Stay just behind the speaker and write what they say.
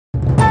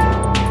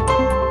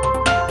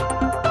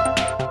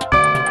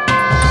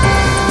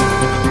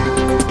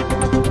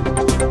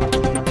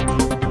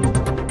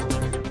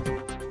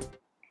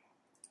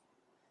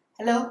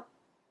Hello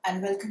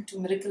and welcome to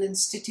Miracle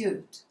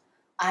Institute.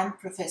 I'm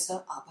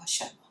Professor Abha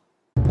Shama.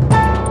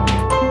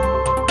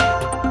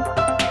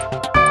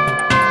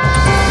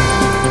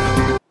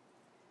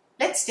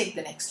 Let's take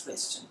the next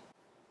question.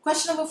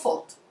 Question number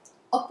 4.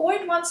 A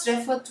poet once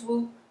referred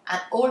to an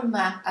old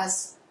man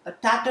as a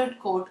tattered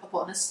coat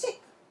upon a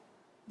stick.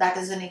 That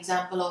is an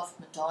example of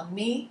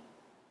metonymy,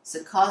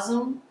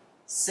 sarcasm,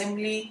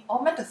 simile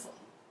or metaphor.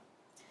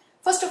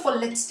 First of all,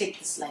 let's take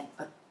this line,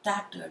 a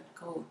tattered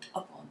coat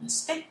upon a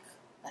stick.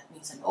 That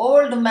means an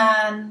old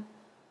man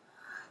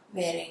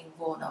wearing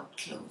worn out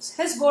clothes.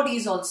 His body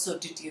is also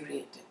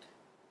deteriorated.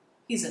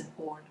 He's an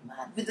old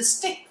man with a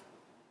stick.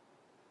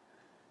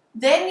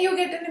 Then you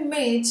get an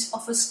image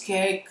of a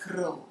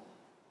scarecrow.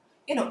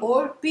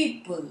 Old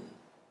people,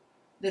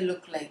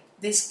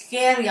 they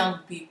scare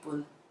young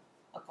people,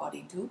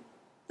 according to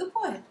the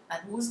poet.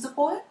 And who's the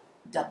poet?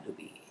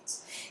 W.B.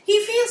 Yeats.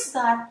 He feels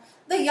that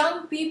the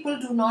young people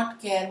do not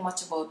care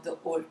much about the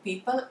old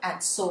people,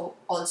 and so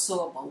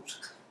also about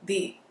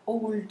the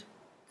old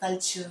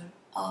culture,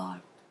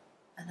 art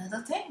and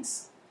other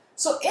things.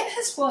 So in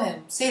his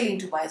poem, Sailing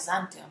to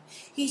Byzantium,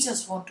 he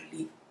just wants to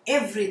leave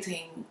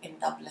everything in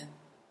Dublin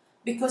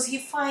because he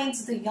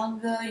finds the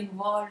younger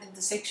involved in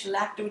the sexual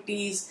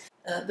activities,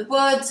 the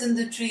birds in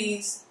the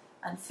trees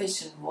and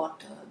fish in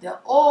water.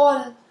 They're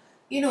all,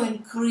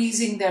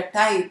 increasing their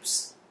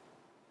types.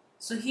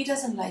 So he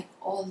doesn't like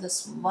all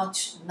this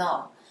much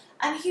now.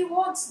 And he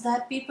wants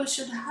that people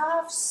should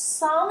have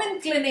some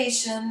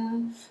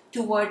inclination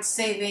towards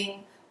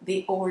saving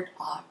the old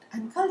art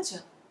and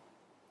culture,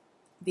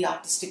 the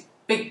artistic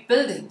big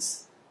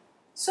buildings.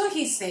 So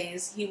he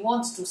says he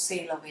wants to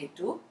sail away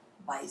to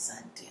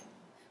Byzantium.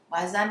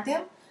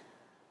 Byzantium,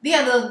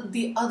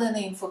 the other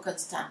name for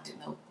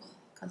Constantinople.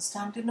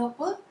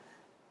 Constantinople,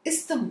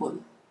 Istanbul,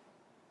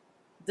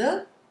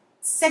 the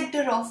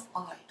center of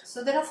art.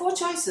 So there are 4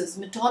 choices: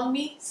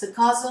 metonymy,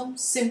 sarcasm,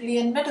 simile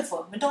and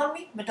metaphor.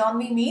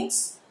 Metonymy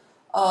means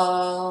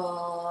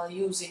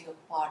using a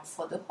part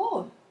for the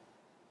whole.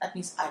 That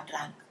means I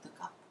drank the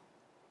cup.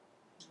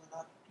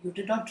 You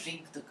did not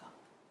drink the cup.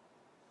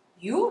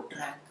 You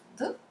drank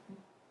the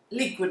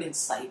liquid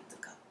inside the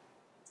cup,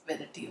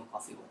 whether tea or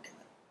coffee,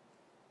 whatever.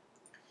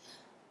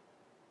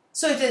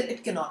 So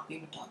it cannot be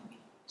metonymy.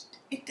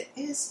 It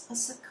is a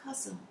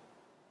sarcasm.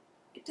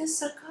 It is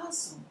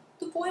sarcasm.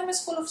 The poem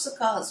is full of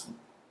sarcasm.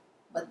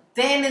 But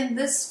then in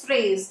this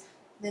phrase,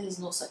 there is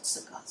no such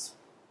sarcasm.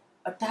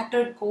 A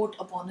tattered coat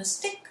upon a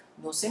stick,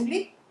 no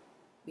simile,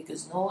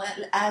 because no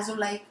as or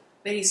like,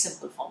 very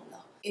simple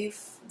formula.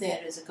 If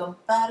there is a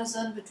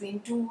comparison between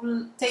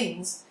 2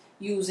 things,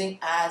 using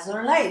as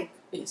or like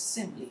is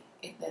simile.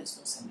 If there is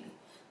no simile,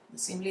 the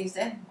simile is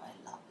there, my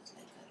love is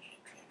like a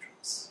red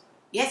rose.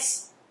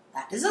 Yes,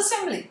 that is a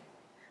simile.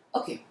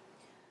 Okay,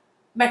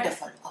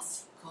 metaphor,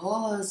 of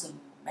course, a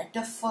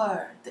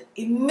metaphor, the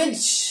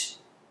image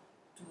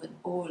to an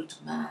old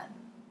man,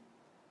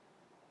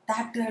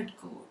 tattered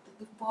coat,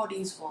 the body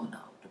is worn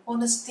out,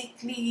 upon a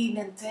stick, lean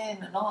and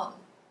thin and all,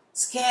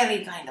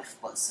 scary kind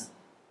of person.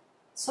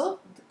 So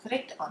the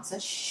correct answer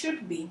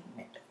should be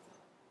metaphor.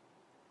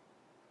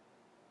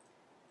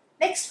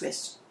 Next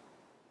question.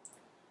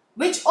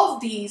 Which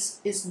of these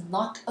is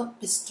not a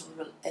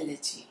pastoral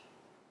elegy?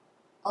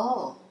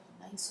 Oh,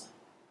 nice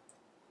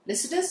one.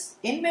 Lycidas,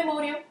 In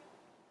Memoriam,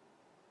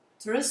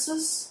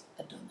 Thyrsis,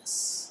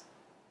 Adonis.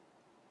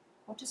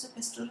 What is a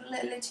pastoral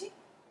elegy?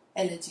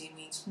 Elegy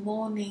means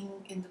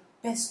mourning in the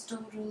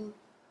pastoral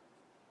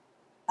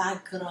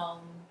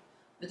background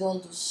with all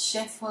those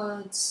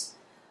shepherds,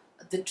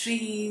 the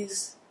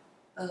trees,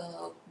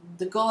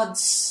 the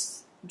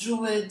gods,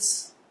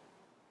 druids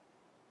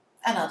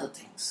and other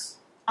things.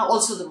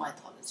 Also the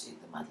mythology,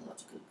 the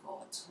mythological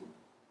gods who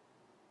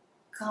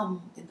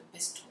come in the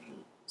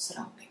pastoral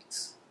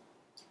surroundings.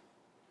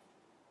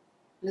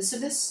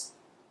 Lycidas,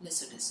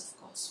 of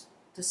course.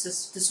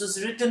 This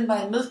was written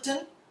by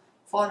Milton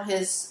for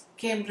his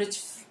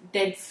Cambridge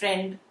dead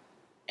friend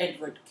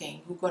Edward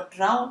King, who got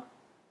drowned.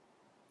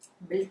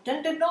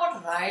 Milton did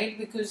not write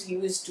because he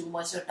was too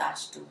much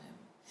attached to him.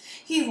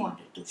 He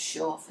wanted to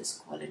show off his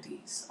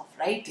qualities of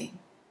writing.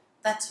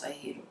 That's why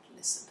he wrote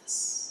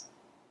Lycidas.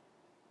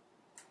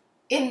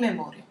 In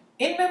Memoriam.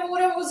 In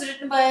Memoriam was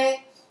written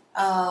by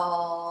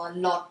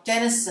Lord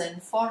Tennyson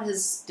for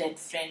his dead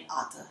friend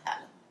Arthur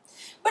Hallam.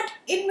 But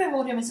In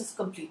Memoriam is a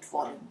complete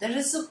volume. There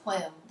is a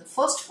poem, the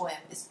first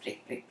poem is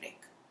Break, Break, Break.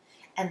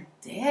 And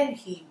there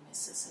he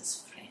misses his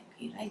friend.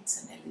 He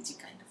writes an elegy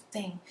kind of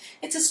thing.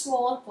 It's a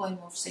small poem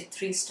of say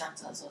 3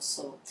 stanzas or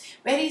so,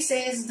 where he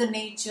says the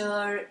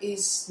nature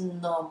is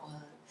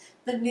normal.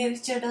 The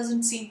nature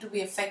doesn't seem to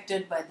be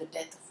affected by the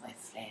death of my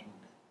friend.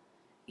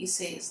 He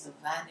says the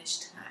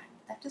vanished hand,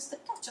 that is the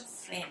touch of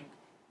friend,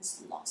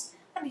 is lost.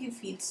 And he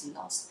feels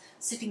lost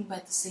sitting by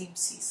the same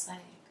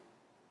seaside.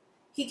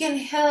 He can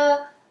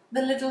hear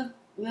the little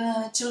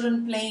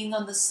children playing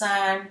on the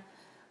sand,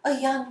 a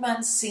young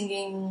man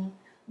singing,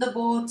 the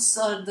boats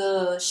or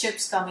the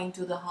ships coming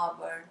to the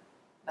harbour.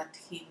 But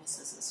he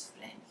misses his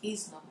friend.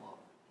 He's no more.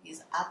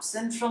 He's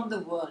absent from the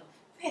world.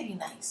 Very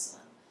nice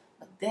one.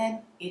 But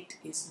then it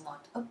is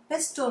not a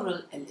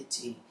pastoral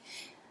elegy.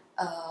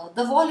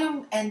 The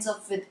volume ends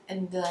up with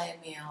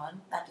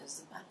endymion, that is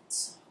the marriage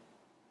song.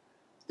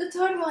 The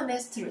third one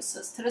is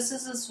Thyrsis.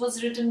 Thyrsis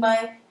was written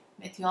by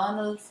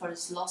Methuanel for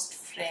his lost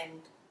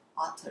friend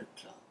Arthur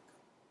Clarke.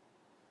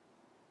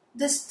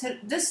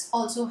 This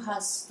also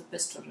has the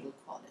pastoral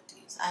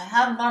qualities. I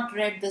have not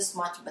read this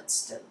much, but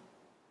still,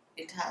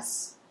 it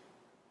has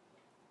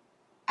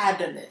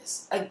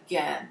Adonis,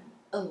 again,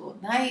 oh,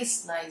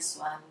 nice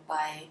one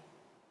by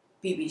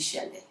B.B.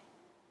 Shelley.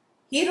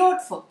 He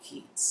wrote for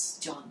Keats,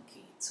 John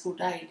Keats, who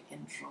died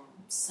in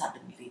Rome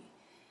suddenly,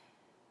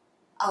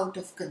 out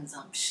of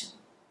consumption.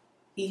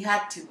 He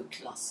had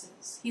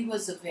tuberculosis. He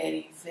was a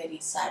very, very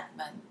sad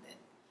man then.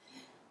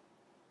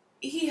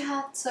 He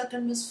had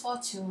certain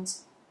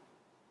misfortunes,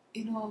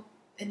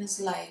 in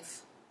his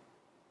life,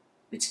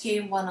 which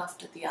came one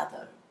after the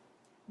other.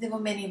 There were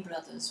many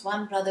brothers.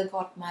 One brother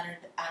got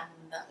married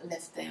and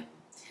left them.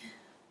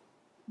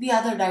 The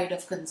other died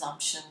of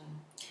consumption.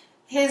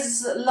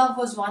 His love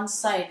was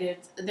one-sided,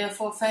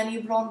 therefore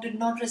Fanny Brown did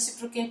not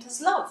reciprocate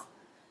his love.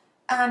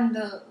 And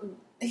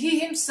he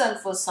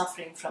himself was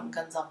suffering from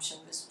consumption,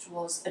 which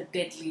was a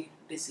deadly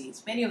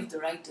disease. Many of the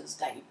writers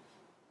died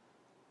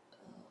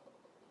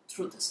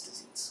through this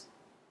disease.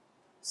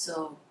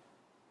 So,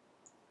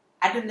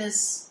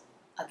 Adonis,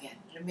 again,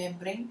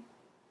 remembering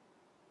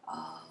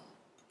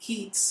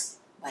Keats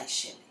by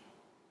Shelley.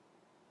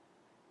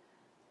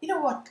 You know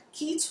what?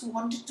 Keats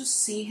wanted to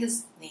see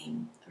his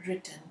name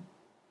written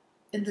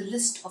in the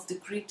list of the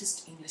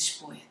greatest English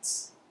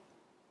poets.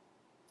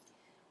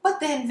 But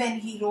then when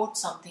he wrote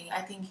something,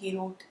 I think he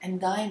wrote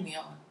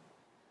Endymion,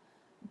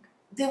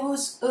 there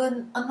was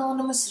an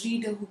anonymous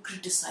reader who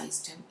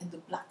criticized him in the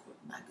Blackwood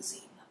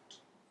magazine.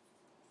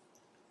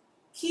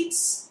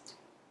 Keats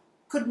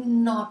could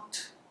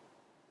not,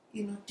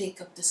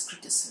 take up this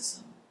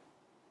criticism.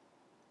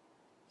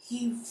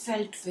 He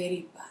felt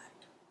very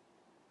bad.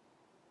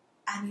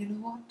 And you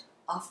know what?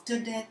 After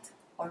death,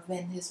 or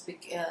when his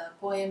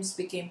poems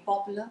became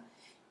popular,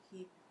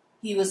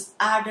 he was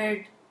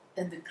added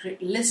in the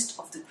list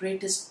of the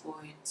greatest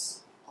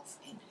poets of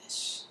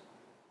English.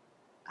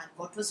 And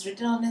what was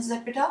written on his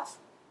epitaph?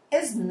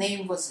 His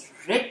name was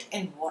writ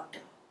in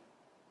water.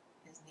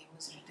 His name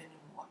was written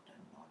in water,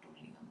 not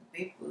only on the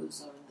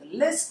papers or in the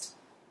list.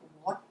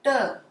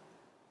 Water.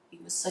 He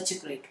was such a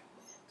great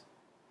poet.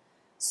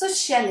 So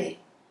Shelley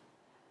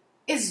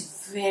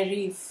is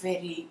very,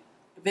 very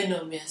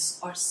venomous,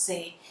 or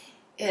say,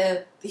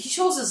 he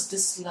shows his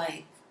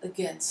dislike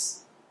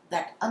against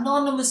that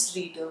anonymous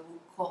reader who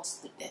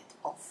caused the death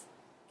of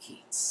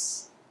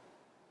Keats'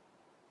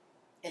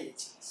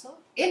 elegy. So,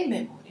 In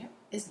Memoriam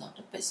is not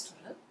a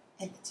pastoral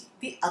elegy.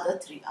 The other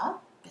three are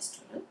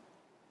pastoral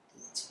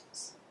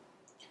elegies.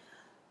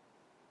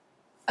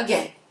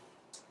 Again,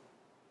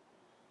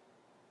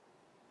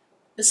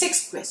 the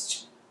sixth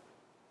question.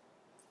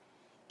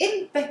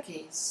 In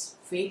Beckett's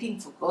Waiting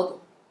for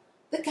Godot,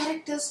 the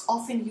characters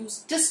often use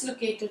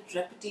dislocated,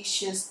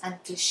 repetitious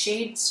and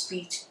cliched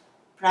speech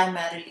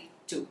primarily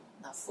to,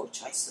 now 4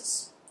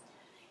 choices,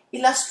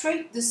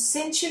 illustrate the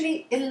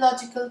essentially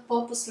illogical,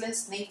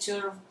 purposeless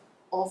nature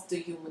of the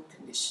human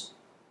condition,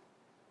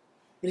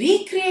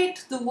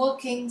 recreate the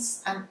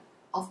workings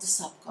of the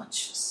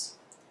subconscious,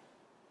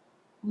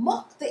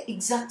 mock the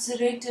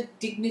exaggerated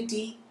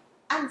dignity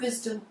and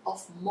wisdom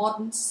of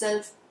modern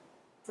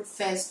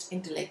self-professed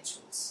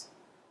intellectuals.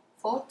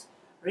 4th,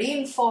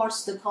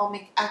 reinforce the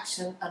comic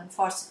action and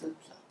farcical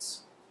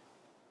plots.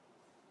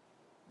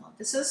 Now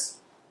this is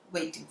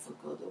Waiting for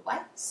Godot by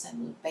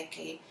Samuel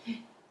Beckett,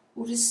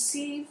 who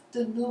received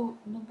the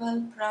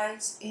Nobel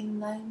Prize in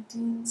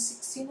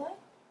 1969.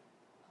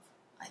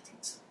 I think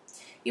so.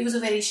 He was a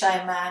very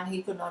shy man.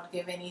 He could not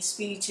give any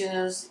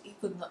speeches.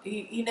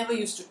 He never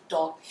used to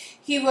talk.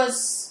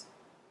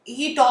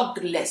 He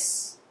talked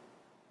less.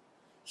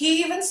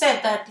 He even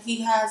said that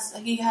he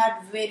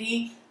had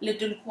very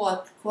little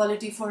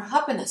quality for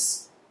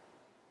happiness.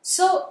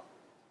 So,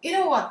 you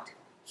know what?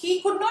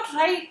 He could not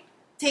write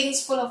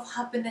things full of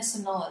happiness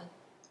and all.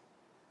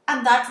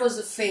 And that was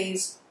a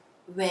phase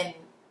when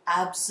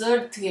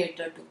absurd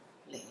theatre took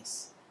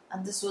place.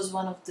 And this was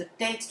one of the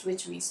texts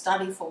which we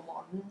study for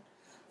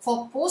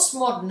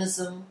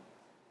postmodernism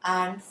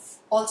and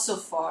also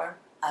for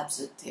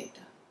absurd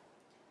theatre.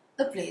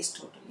 The play is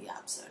totally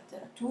absurd.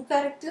 There are 2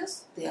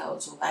 characters. They are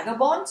also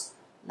vagabonds,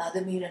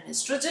 Ladimir and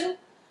Estrogen.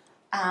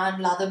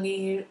 And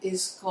Ladimir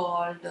is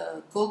called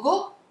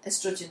Gogo.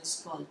 Estrogen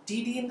is called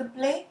Didi in the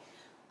play.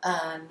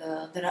 And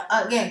there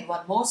are again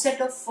one more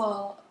set of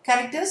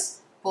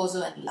characters,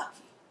 Pozo and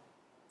Lucky.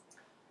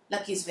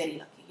 Lucky is very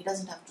lucky. He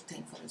doesn't have to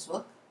think for his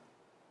work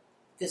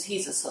because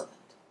he's a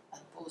servant.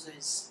 And Pozo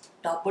is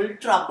double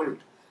troubled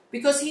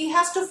because he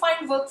has to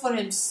find work for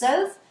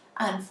himself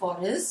and for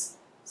his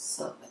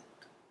servant.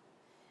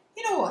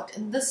 You know what?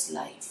 In this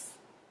life,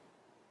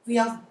 we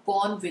are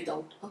born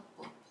without a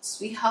purpose.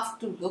 We have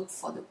to look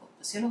for the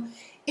purpose.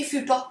 If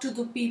you talk to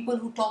the people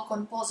who talk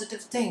on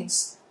positive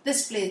things,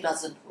 this play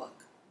doesn't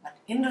work. But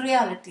in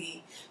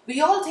reality, we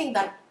all think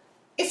that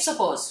if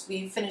suppose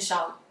we finish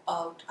out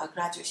our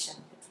graduation,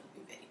 it will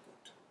be very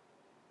good.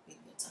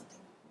 We'll get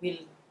something.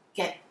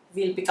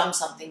 We'll become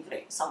something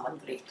great, someone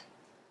great.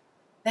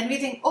 Then we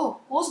think, oh,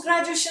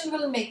 post-graduation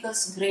will make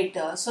us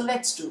greater, so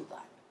let's do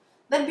that.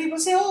 Then people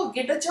say, oh,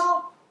 get a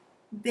job.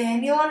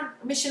 Then your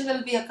mission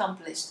will be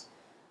accomplished.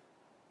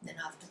 Then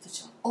after the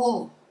job,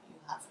 oh, you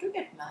have to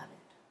get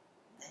married.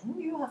 Then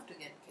you have to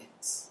get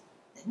kids.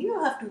 Then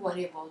you have to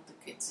worry about the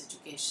kids'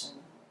 education,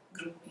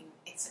 grooming,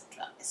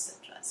 etc.,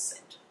 etc.,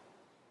 etc.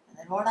 And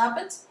then what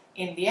happens?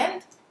 In the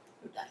end,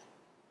 you die.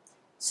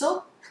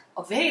 So,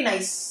 a very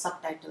nice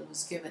subtitle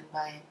was given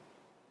by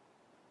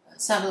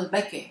Samuel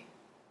Beckett.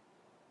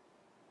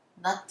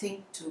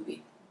 Nothing to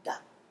be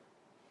done.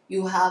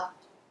 You have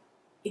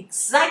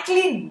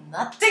exactly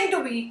nothing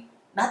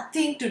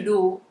to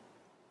do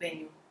when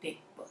you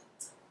take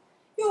birth.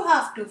 You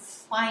have to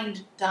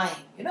find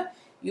time,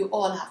 you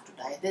all have to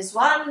die. There's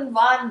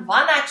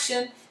one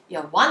action,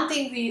 one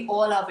thing we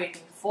all are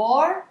waiting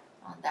for,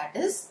 and that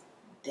is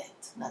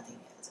death, nothing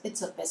else.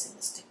 It's a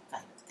pessimistic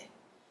kind of thing.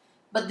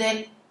 But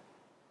then,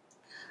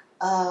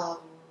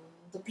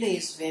 the play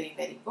is very,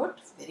 very good,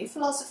 very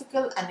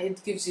philosophical, and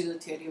it gives you the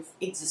theory of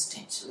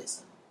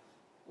existentialism.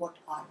 What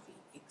are we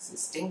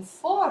existing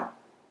for?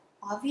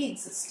 Are we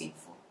existing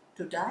for?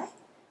 To die?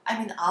 I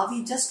mean, are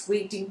we just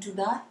waiting to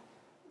die?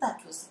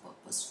 That was the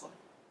purpose for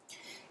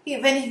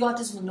it. When he got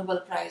his Nobel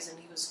Prize and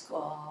he was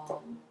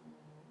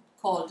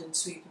called in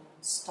Sweden,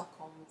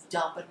 Stockholm,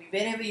 Jamparby,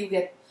 wherever you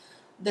get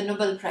the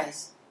Nobel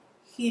Prize,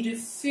 he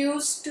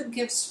refused to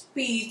give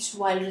speech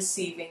while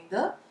receiving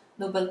the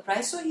Nobel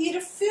Prize. So he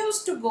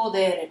refused to go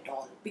there at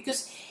all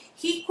because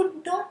he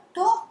could not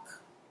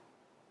talk.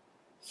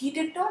 He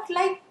did not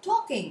like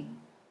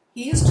talking.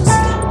 He used to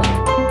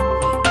stammer.